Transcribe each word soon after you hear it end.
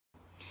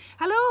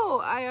Hello,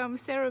 I am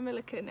Sarah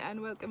Millican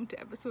and welcome to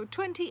episode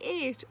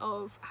 28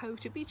 of How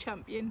to Be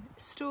Champion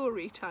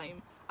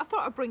Storytime. I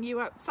thought I'd bring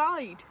you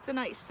outside. It's a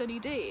nice sunny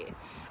day.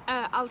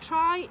 I'll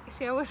try,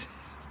 see I was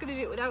going to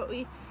do it without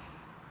me.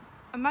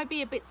 I might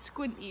be a bit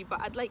squinty,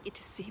 but I'd like you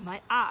to see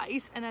my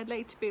eyes and I'd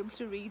like to be able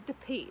to read the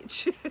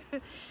page.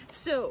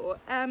 So,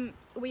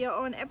 we are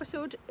on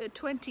episode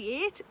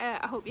 28.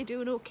 I hope you're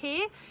doing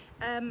okay.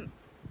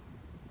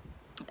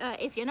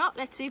 If you're not,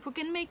 let's see if we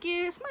can make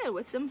you smile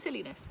with some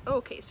silliness.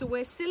 Okay, so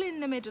we're still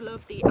in the middle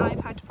of the I've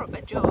had proper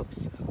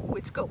jobs. Oh,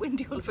 it's got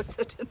windy all of a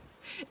sudden.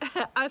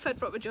 I've had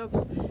proper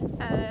jobs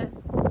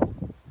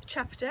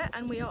chapter,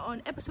 and we are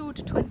on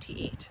episode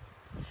 28.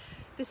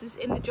 This is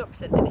in the job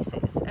centre, this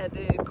is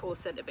the call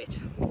centre bit.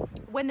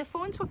 When the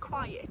phones were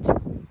quiet,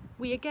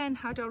 we again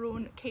had our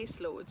own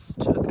caseloads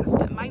to look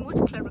after. Mine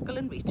was clerical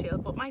and retail,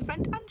 but my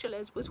friend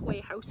Angela's was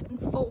warehouse and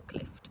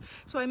forklift.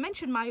 So I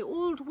mentioned my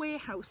old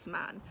warehouse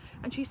man,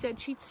 and she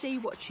said she'd see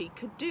what she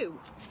could do.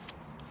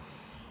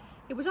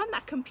 It was on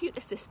that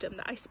computer system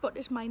that I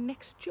spotted my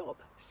next job,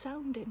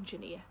 sound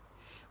engineer.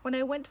 When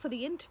I went for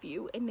the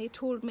interview and they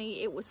told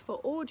me it was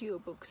for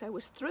audiobooks, I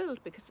was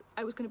thrilled because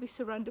I was going to be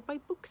surrounded by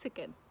books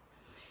again.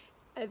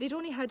 They'd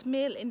only had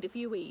male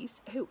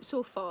interviewees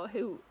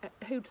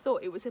who'd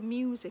thought it was a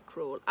music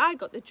role. I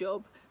got the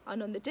job,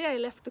 and on the day I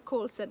left the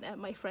call centre,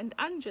 my friend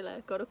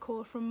Angela got a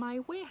call from my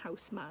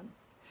warehouse man.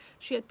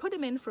 She had put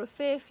him in for a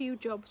fair few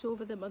jobs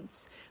over the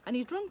months, and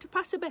he'd rung to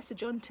pass a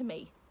message on to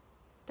me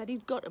that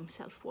he'd got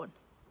himself one,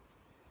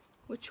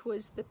 which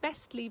was the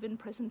best leaving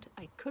present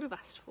I could have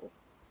asked for.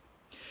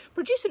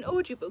 Producing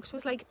audiobooks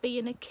was like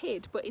being a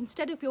kid, but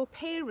instead of your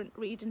parent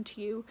reading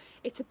to you,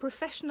 it's a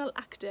professional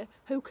actor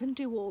who can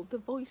do all the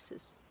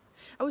voices.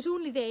 I was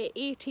only there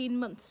 18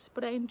 months,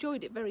 but I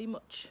enjoyed it very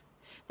much.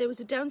 There was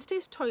a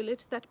downstairs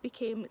toilet that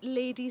became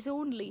ladies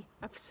only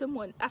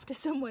after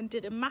someone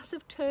did a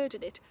massive turd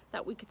in it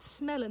that we could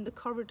smell in the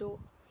corridor.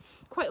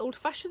 Quite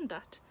old-fashioned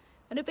that,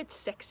 and a bit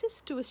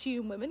sexist to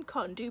assume women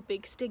can't do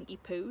big stinky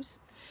poos.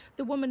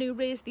 The woman who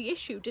raised the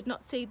issue did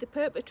not see the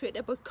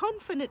perpetrator, but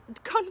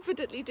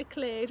confidently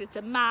declared it's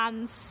a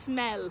man's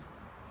smell.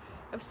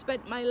 I've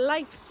spent my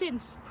life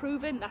since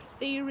proving that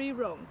theory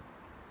wrong.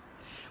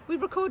 We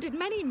recorded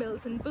many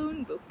Mills and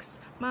Boon books.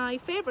 My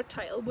favourite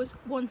title was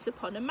Once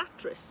Upon a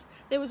Mattress.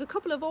 There was a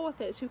couple of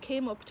authors who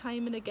came up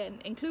time and again,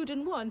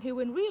 including one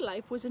who in real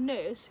life was a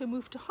nurse who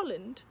moved to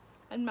Holland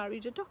and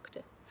married a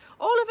doctor.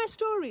 All of her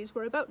stories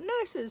were about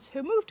nurses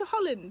who moved to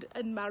Holland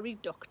and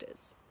married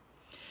doctors.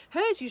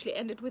 Hers usually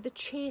ended with a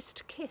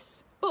chaste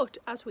kiss, but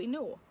as we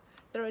know,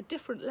 there are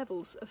different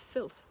levels of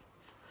filth.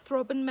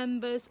 Throbbing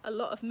members, a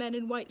lot of men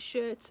in white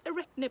shirts,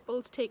 erect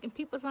nipples taking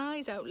people's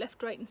eyes out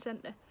left, right and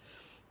centre.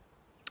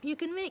 You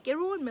can make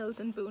your own Mills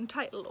and Boon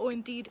title, or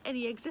indeed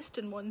any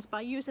existing ones, by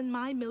using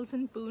my Mills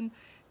and Boon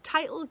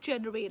title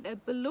generator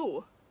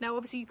below. Now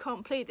obviously you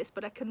can't play this,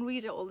 but I can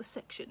read out all the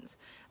sections.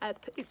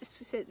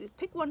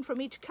 Pick one from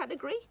each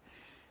category.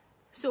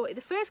 So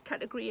the first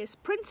category is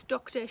Prince,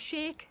 Doctor,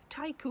 Sheikh,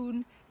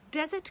 Tycoon,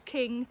 Desert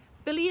King,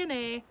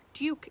 Billionaire,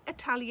 Duke,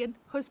 Italian,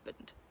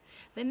 Husband.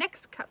 The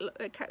next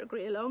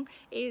category along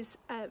is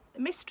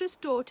Mistress,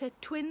 Daughter,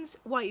 Twins,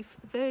 Wife,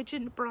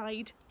 Virgin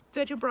Bride,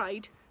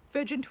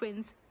 Virgin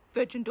Twins,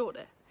 Virgin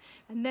Daughter.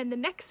 And then the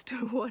next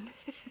one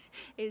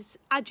is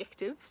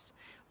Adjectives.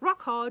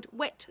 Rock hard,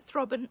 wet,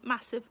 throbbing,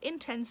 massive,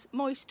 intense,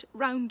 moist,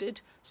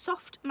 rounded,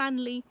 soft,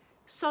 manly,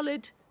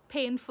 solid,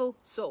 painful,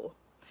 sore.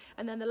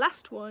 And then the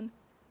last one,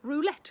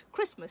 Roulette,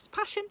 Christmas,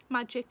 passion,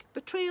 magic,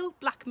 betrayal,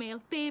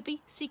 blackmail,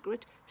 baby,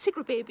 secret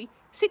baby,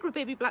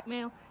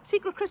 blackmail,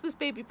 secret Christmas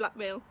baby,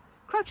 blackmail,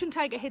 crouching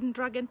tiger, hidden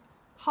dragon,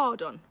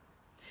 hard on.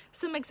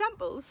 Some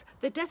examples: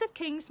 the Desert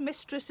King's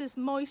mistress's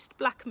moist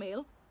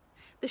blackmail,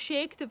 the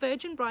Sheikh, the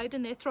Virgin Bride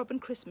and their throbbing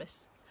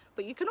Christmas.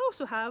 But you can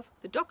also have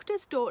the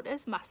Doctor's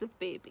Daughter's massive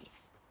baby.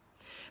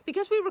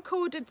 Because we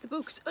recorded the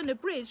books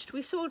unabridged,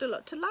 we sold a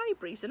lot to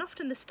libraries, and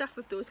often the staff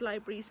of those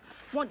libraries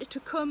wanted to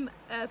come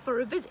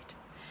for a visit.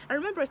 I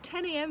remember a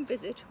 10 a.m.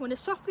 visit when a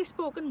softly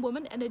spoken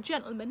woman and a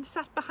gentleman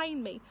sat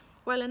behind me,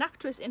 while an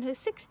actress in her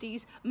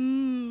 60s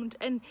mmm'd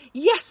and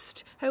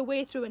yes'd her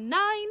way through a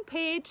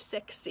 9-page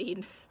sex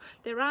scene.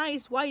 Their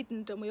eyes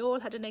widened and we all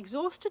had an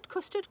exhausted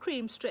custard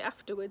cream straight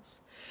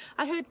afterwards.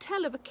 I heard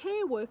tell of a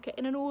care worker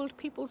in an old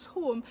people's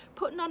home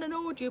putting on an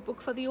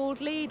audiobook for the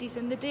old ladies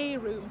in the day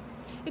room.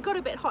 It got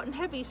a bit hot and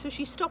heavy, so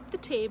she stopped the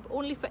tape,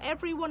 only for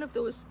every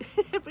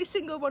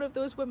single one of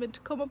those women to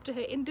come up to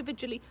her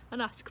individually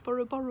and ask for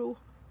a borrow.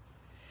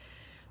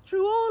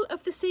 Through all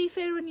of the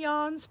seafaring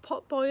yarns,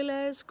 pot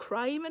boilers,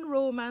 crime and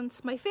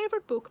romance, my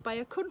favourite book by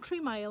a country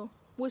mile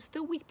was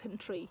The Weeping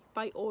Tree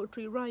by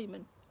Audrey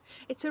Ryman.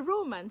 It's a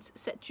romance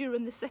set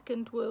during the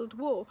Second World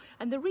War,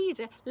 and the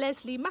reader,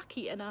 Leslie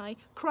Mackey, and I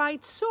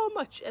cried so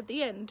much at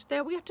the end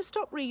that we had to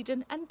stop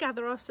reading and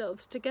gather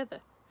ourselves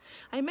together.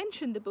 I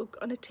mentioned the book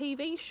on a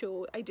TV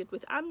show I did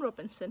with Anne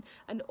Robinson,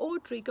 and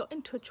Audrey got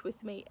in touch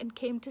with me and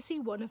came to see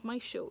one of my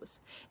shows.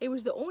 It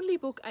was the only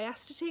book I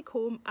asked to take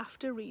home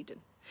after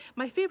reading.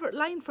 My favourite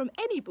line from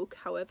any book,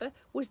 however,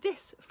 was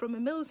this from a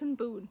Mills and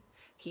Boon.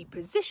 He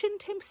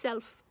positioned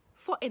himself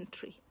for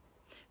entry.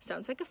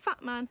 Sounds like a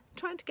fat man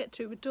trying to get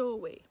through a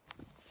doorway.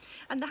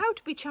 And the how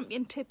to be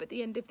champion tip at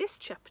the end of this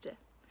chapter.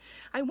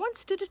 I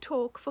once did a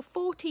talk for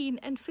 14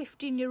 and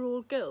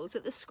 15-year-old girls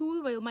at the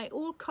school where my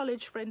old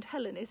college friend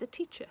Helen is a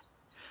teacher.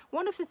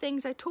 One of the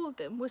things I told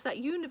them was that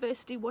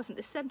university wasn't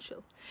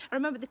essential. I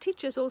remember the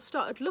teachers all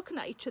started looking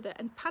at each other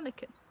and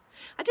panicking.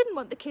 I didn't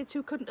want the kids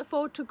who couldn't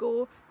afford to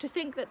go to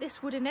think that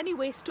this would in any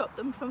way stop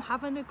them from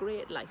having a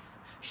great life.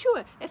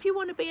 Sure, if you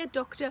want to be a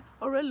doctor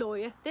or a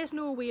lawyer, there's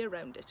no way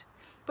around it.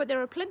 But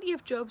there are plenty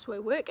of jobs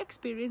where work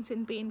experience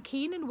and being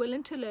keen and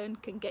willing to learn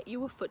can get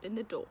you a foot in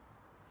the door.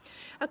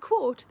 A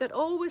quote that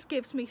always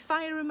gives me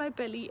fire in my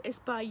belly is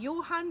by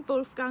Johann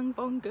Wolfgang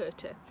von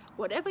Goethe.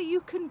 Whatever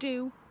you can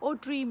do or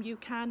dream you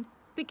can,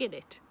 begin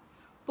it.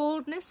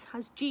 Boldness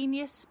has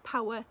genius,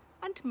 power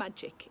and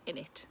magic in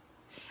it.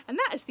 And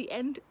that is the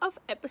end of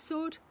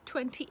episode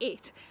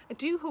 28. I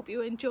do hope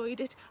you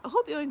enjoyed it. I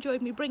hope you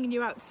enjoyed me bringing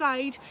you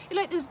outside. You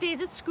like those days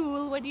at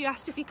school when you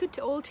asked if you could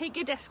all take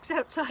your desks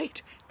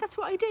outside. That's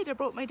what I did. I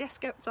brought my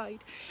desk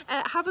outside.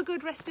 Have a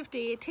good rest of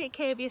day. Take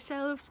care of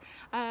yourselves.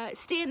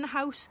 Stay in the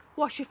house.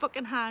 Wash your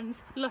fucking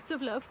hands. Lots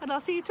of love. And I'll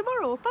see you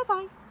tomorrow.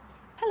 Bye-bye.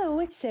 Hello,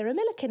 it's Sarah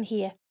Millican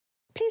here.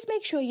 Please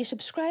make sure you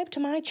subscribe to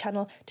my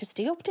channel to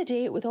stay up to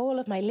date with all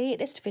of my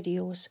latest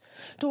videos.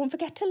 Don't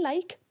forget to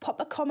like,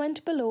 pop a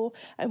comment below,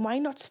 and why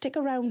not stick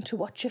around to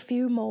watch a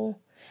few more?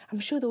 I'm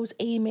sure those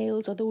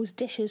emails or those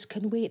dishes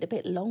can wait a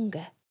bit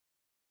longer.